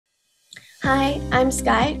Hi, I'm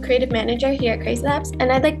Sky, Creative Manager here at CrazyLabs,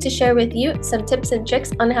 and I'd like to share with you some tips and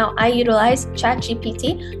tricks on how I utilize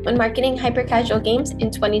ChatGPT when marketing hyper-casual games in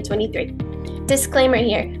 2023. Disclaimer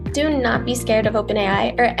here, do not be scared of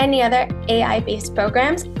OpenAI or any other AI-based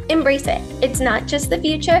programs. Embrace it. It's not just the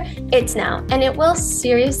future, it's now, and it will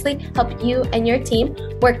seriously help you and your team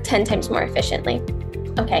work 10 times more efficiently.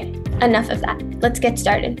 Okay, enough of that. Let's get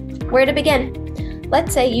started. Where to begin?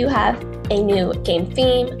 Let's say you have a new game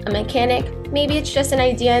theme, a mechanic, maybe it's just an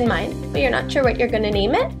idea in mind, but you're not sure what you're going to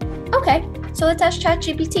name it? Okay, so let's ask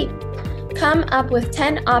ChatGPT. Come up with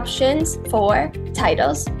 10 options for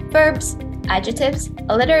titles, verbs, adjectives,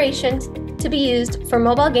 alliterations to be used for a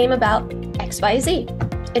mobile game about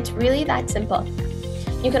XYZ. It's really that simple.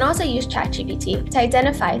 You can also use ChatGPT to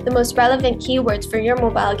identify the most relevant keywords for your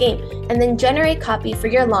mobile game and then generate copy for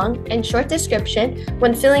your long and short description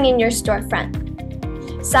when filling in your storefront.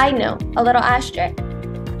 Side note, a little asterisk.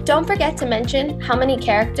 Don't forget to mention how many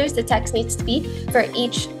characters the text needs to be for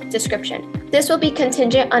each description. This will be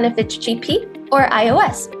contingent on if it's GP or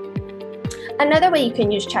iOS. Another way you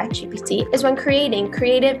can use ChatGPT is when creating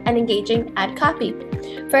creative and engaging ad copy.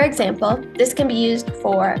 For example, this can be used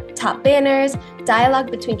for top banners,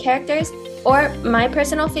 dialogue between characters, or my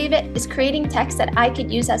personal favorite is creating text that I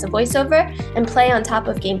could use as a voiceover and play on top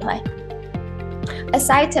of gameplay. A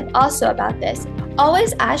side tip also about this,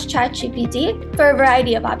 always ask ChatGPT for a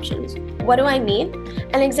variety of options. What do I mean?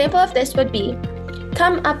 An example of this would be,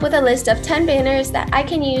 come up with a list of 10 banners that I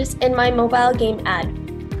can use in my mobile game ad.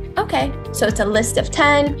 Okay, so it's a list of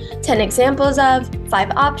 10 examples of,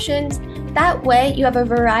 5 options. That way you have a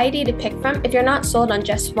variety to pick from if you're not sold on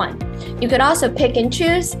just one. You could also pick and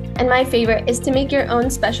choose, and my favorite is to make your own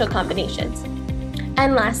special combinations.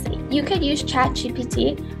 And lastly, you could use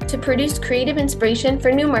ChatGPT to produce creative inspiration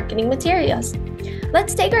for new marketing materials.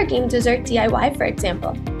 Let's take our game dessert DIY for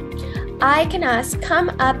example. I can ask, come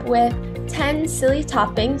up with 10 silly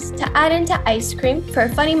toppings to add into ice cream for a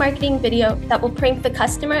funny marketing video that will prank the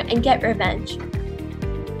customer and get revenge.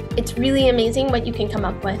 It's really amazing what you can come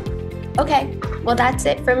up with. Okay, well that's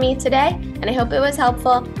it for me today, and I hope it was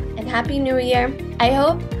helpful, and Happy New Year. I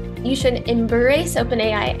hope you should embrace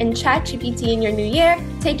OpenAI and ChatGPT in your new year,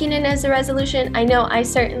 taking it as a resolution. I know I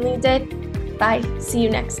certainly did. Bye, see you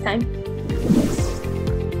next time.